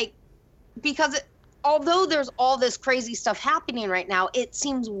trying to because although there's all this crazy stuff happening right now, it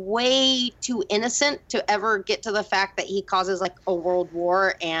seems way too innocent to ever get to the fact that he causes a world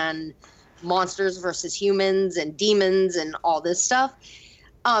war and monsters versus humans and demons and all this stuff.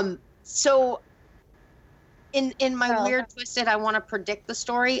 So in my weird twisted, I want to predict the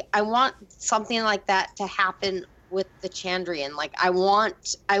story. I want something like that to happen with the Chandrian. Like I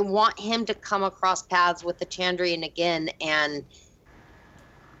want him to come across paths with the Chandrian again, and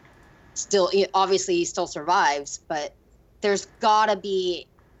still, obviously he still survives, but there's gotta be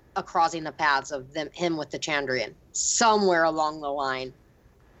a crossing the paths of him with the Chandrian somewhere along the line.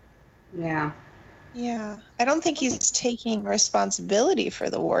 Yeah. Yeah, I don't think he's taking responsibility for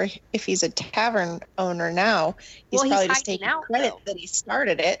the war. If he's a tavern owner now, he's probably just taking credit that he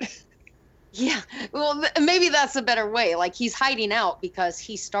started it. Yeah, well, maybe that's a better way. Like, he's hiding out because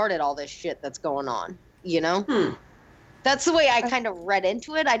he started all this shit that's going on, you know? That's the way I kind of read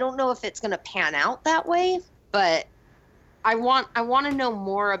into it. I don't know if it's going to pan out that way, but I want to know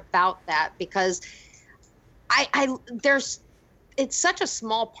more about that, because it's such a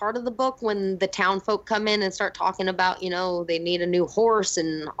small part of the book when the town folk come in and start talking about, they need a new horse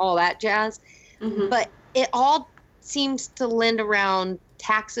and all that jazz. Mm-hmm. But it all seems to lend around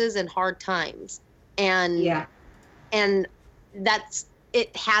taxes and hard times. And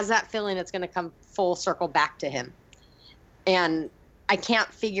it has that feeling it's going to come full circle back to him. And I can't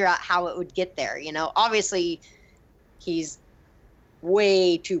figure out how it would get there. Obviously he's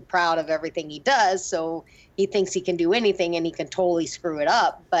way too proud of everything he does, so he thinks he can do anything and he can totally screw it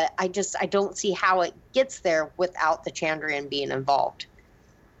up. But I don't see how it gets there without the Chandrian being involved.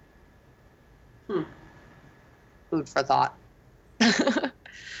 Food for thought.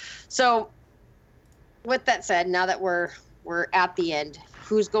 So with that said, now that we're at the end,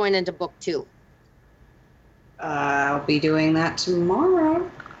 who's going into book 2? I'll be doing that tomorrow.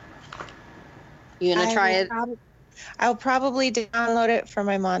 You gonna try it? I'll probably download it for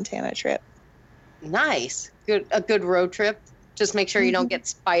my Montana trip. Nice. A good road trip. Just make sure you don't get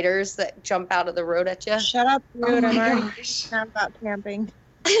spiders that jump out of the road at you. Shut up, dude. I'm already talking about camping.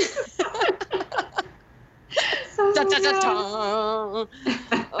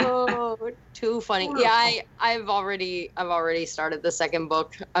 Oh, too funny. Yeah, I've already started the second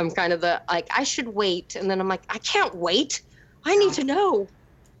book. I'm kind of I should wait, and then I'm like, I can't wait. I need to know.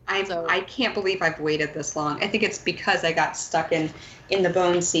 I can't believe I've waited this long. I think it's because I got stuck in the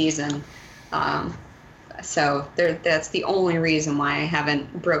bone season. So that's the only reason why I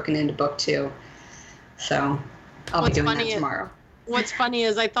haven't broken into book 2. So I'll be doing that tomorrow. What's funny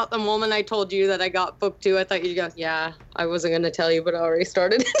is I thought the moment I told you that I got book 2, I thought you'd go, yeah, I wasn't going to tell you, but I already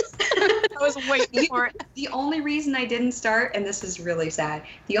started. I was waiting for it. The only reason I didn't start, and this is really sad,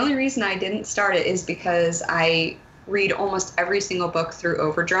 the only reason I didn't start it is because I read almost every single book through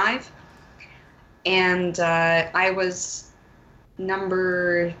Overdrive. And I was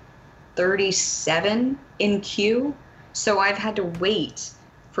number 37 in queue. So I've had to wait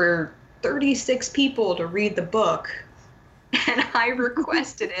for 36 people to read the book. And I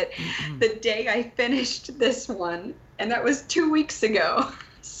requested it the day I finished this one. And that was 2 weeks ago.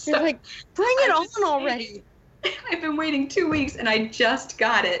 So you're like, bring it on already. I've been waiting 2 weeks and I just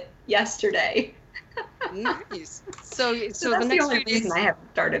got it yesterday. Nice. So that's the next the only few days, reason I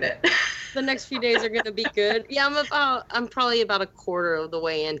haven't started it. The next few days are going to be good. Yeah, I'm probably about a quarter of the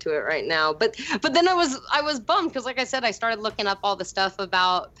way into it right now. But then I was bummed because, like I said, I started looking up all the stuff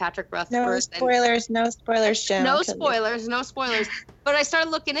about Patrick Rothfuss. No spoilers, Jen. No spoilers. But I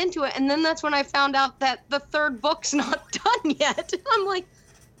started looking into it, and then that's when I found out that the third book's not done yet. I'm like,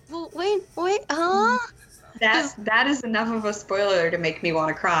 well, wait, huh? That is enough of a spoiler to make me want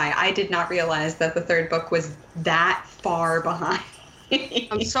to cry. I did not realize that the third book was that far behind.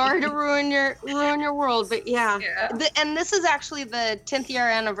 I'm sorry to ruin your world, but yeah. And this is actually the 10th year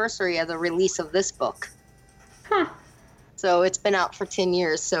anniversary of the release of this book. So it's been out for 10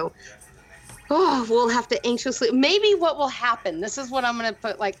 years. So we'll have to anxiously. Maybe what will happen. This is what I'm going to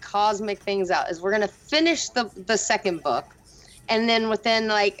put like cosmic things out. Is we're going to finish the second book. And then within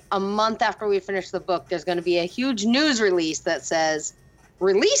like a month after we finish the book, there's going to be a huge news release that says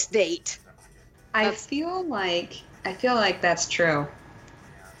release date. I feel like that's true.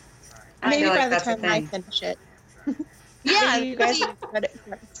 Maybe by the time I finish it. Yeah, you guys have read it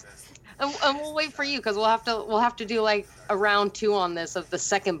first. And we'll wait for you because we'll have to do like a round 2 on this of the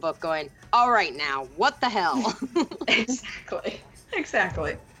second book. Going, all right, now what the hell?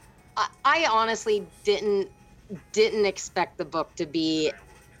 Exactly. I honestly didn't expect the book to be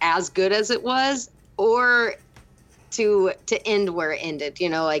as good as it was, or to end where it ended.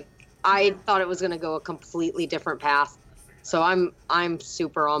 Like I thought it was going to go a completely different path. So I'm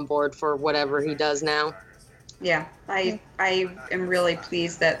super on board for whatever he does now. Yeah, I am really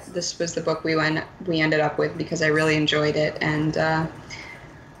pleased that this was the book we ended up with because I really enjoyed it, and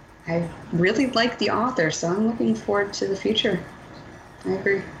I really like the author. So I'm looking forward to the future. I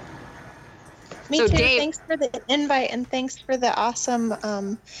agree. Me So too. Dave, Thanks for the invite and thanks for the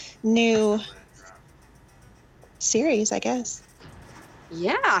awesome new series, I guess.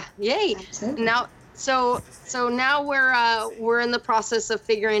 yeah, yay. Absolutely. Now, so now we're in the process of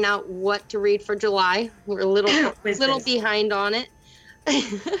figuring out what to read for July. We're a little behind on it.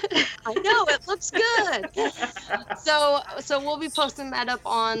 I know it looks good. So we'll be posting that up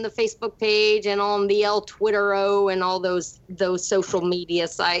on the Facebook page and on the Twittero and all those social media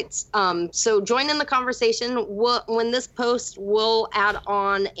sites. So join in the conversation. When this post, we'll add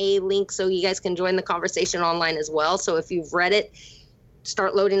on a link so you guys can join the conversation online as well. So if you've read it,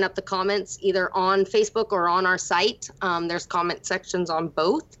 start loading up the comments either on Facebook or on our site. There's comment sections on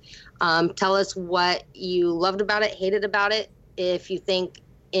both. Tell us what you loved about it, hated about it. If you think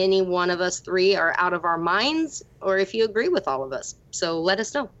any one of us three are out of our minds, or if you agree with all of us. So let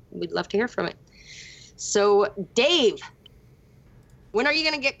us know. We'd love to hear from it. So, Dave, when are you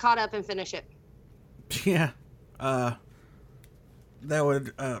going to get caught up and finish it? Yeah. That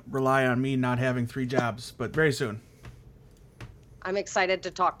would rely on me not having 3 jobs, but very soon. I'm excited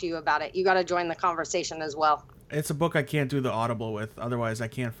to talk to you about it. You got to join the conversation as well. It's a book I can't do the Audible with. Otherwise, I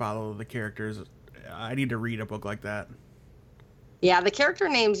can't follow the characters. I need to read a book like that. Yeah, the character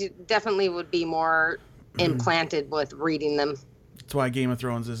names definitely would be more implanted with reading them. That's why Game of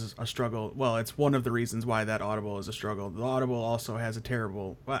Thrones is a struggle. Well, it's one of the reasons why that Audible is a struggle. The Audible also has a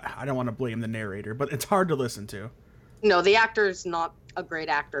terrible... I don't want to blame the narrator, but it's hard to listen to. No, the actor's not a great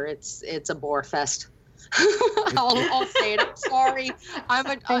actor. It's a bore fest. I'll say it. I'm sorry.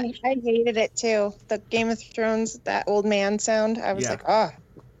 I hated it too. The Game of Thrones, that old man sound. I was like, oh.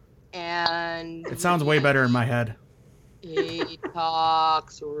 And it sounds way better in my head. He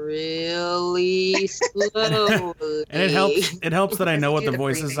talks really slowly. And it helps that I know what the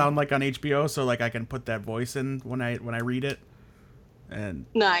voices sound like on HBO, so like I can put that voice in when I read it. And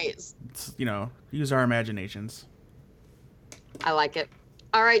nice. Use our imaginations. I like it.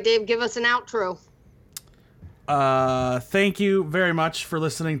 All right, Dave, give us an outro. Thank you very much for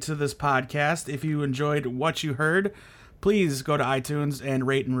listening to this podcast. If you enjoyed what you heard, please go to iTunes and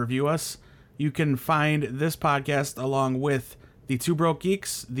rate and review us. You can find this podcast along with the Two Broke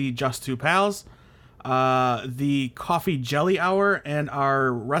Geeks, the Just Two Pals, the Coffee Jelly Hour, and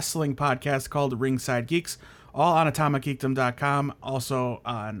our wrestling podcast called Ringside Geeks, all on AtomicGeekdom.com, also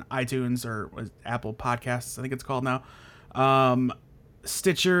on iTunes or Apple Podcasts, I think it's called now.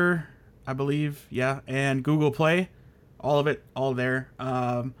 Stitcher, I believe, yeah, and Google Play, all of it, all there.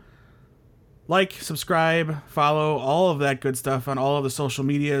 Like, subscribe, follow, all of that good stuff on all of the social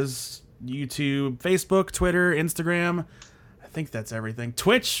medias. YouTube, Facebook, Twitter, Instagram. I think that's everything.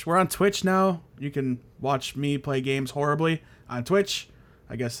 Twitch. We're on Twitch now. You can watch me play games horribly on Twitch.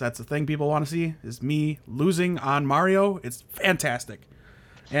 I guess that's the thing people want to see, is me losing on Mario. It's fantastic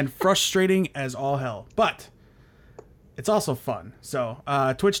and frustrating as all hell, but it's also fun. So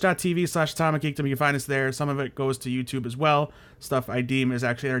twitch.tv/AtomicGeekdom. You can find us there. Some of it goes to YouTube as well. Stuff I deem is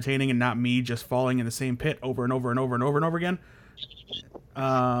actually entertaining and not me just falling in the same pit over and over and over and over and over again.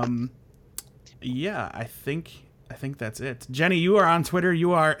 Yeah, I think that's it. Jenny, you are on Twitter.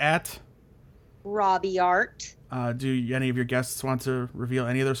 You are at Robbie Art. Do any of your guests want to reveal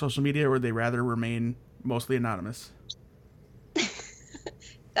any of their social media, or would they rather remain mostly anonymous?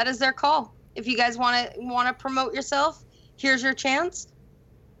 That is their call. If you guys want to promote yourself, here's your chance.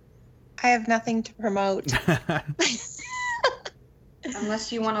 I have nothing to promote.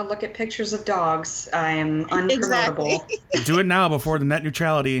 Unless you want to look at pictures of dogs, I am unpromotable. Exactly. Do it now before the net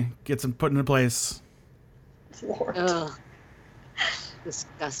neutrality gets put into place. Lord. Ugh.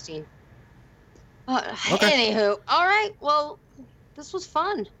 Disgusting. Okay. Anywho, all right. Well, this was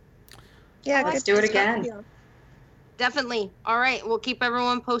fun. Yeah, let's do it again. Definitely. All right. We'll keep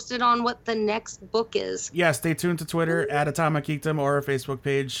everyone posted on what the next book is. Yeah, stay tuned to Twitter at Atomic Geekdom or our Facebook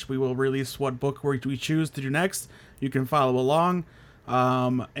page. We will release what book we choose to do next. You can follow along.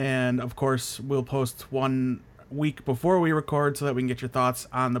 And of course, we'll post 1 week before we record so that we can get your thoughts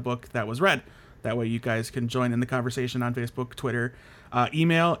on the book that was read. That way you guys can join in the conversation on Facebook, Twitter,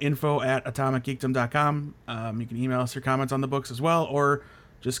 email info@atomicgeekdom.com. You can email us your comments on the books as well, or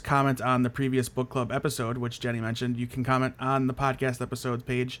just comment on the previous book club episode, which Jenny mentioned. You can comment on the podcast episodes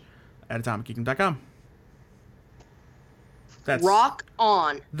page at atomicgeekdom.com. That's rock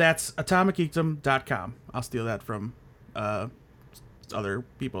on. That's atomicgeekdom.com. I'll steal that from other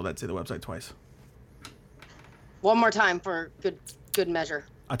people that say the website twice. One more time for good measure.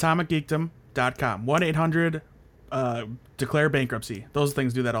 atomicgeekdom.com. 1-800 declare bankruptcy. Those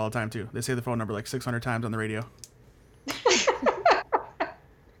things do that all the time too. They say the phone number like 600 times on the radio.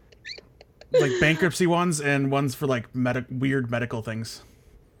 Like bankruptcy ones and ones for like weird medical things.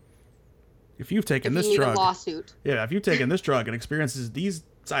 If you've taken if this you need drug, a lawsuit. yeah, if you've taken this drug and experiences these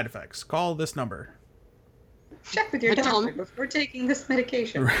side effects, call this number. Check with your doctor before taking this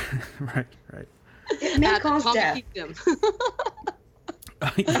medication. Right. It may cause death.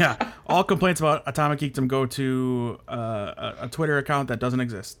 Yeah, all complaints about Atomic Geekdom go to a Twitter account that doesn't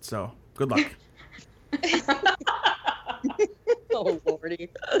exist. So good luck. Oh lordy.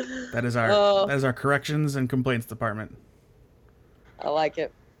 That is our corrections and complaints department. I like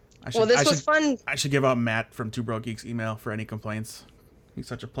it. This was fun. I should give out Matt from Two Broke Geeks email for any complaints. He's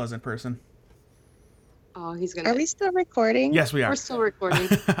such a pleasant person. Oh, he's gonna. Are we still recording? Yes, we are. We're still recording.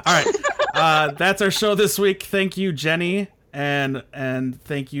 All right. That's our show this week. Thank you, Jenny, and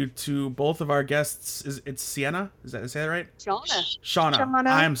thank you to both of our guests. It's Sienna? Is that right? Shauna.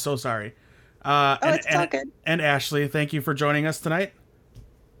 I am so sorry. It's all good. And Ashley, thank you for joining us tonight.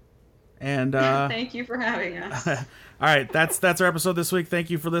 And thank you for having us. All right, that's our episode this week. Thank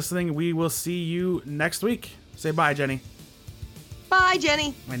you for listening. We will see you next week. Say bye, Jenny. Bye,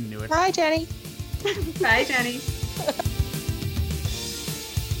 Jenny. I knew it. Bye, Jenny. Bye, Jenny.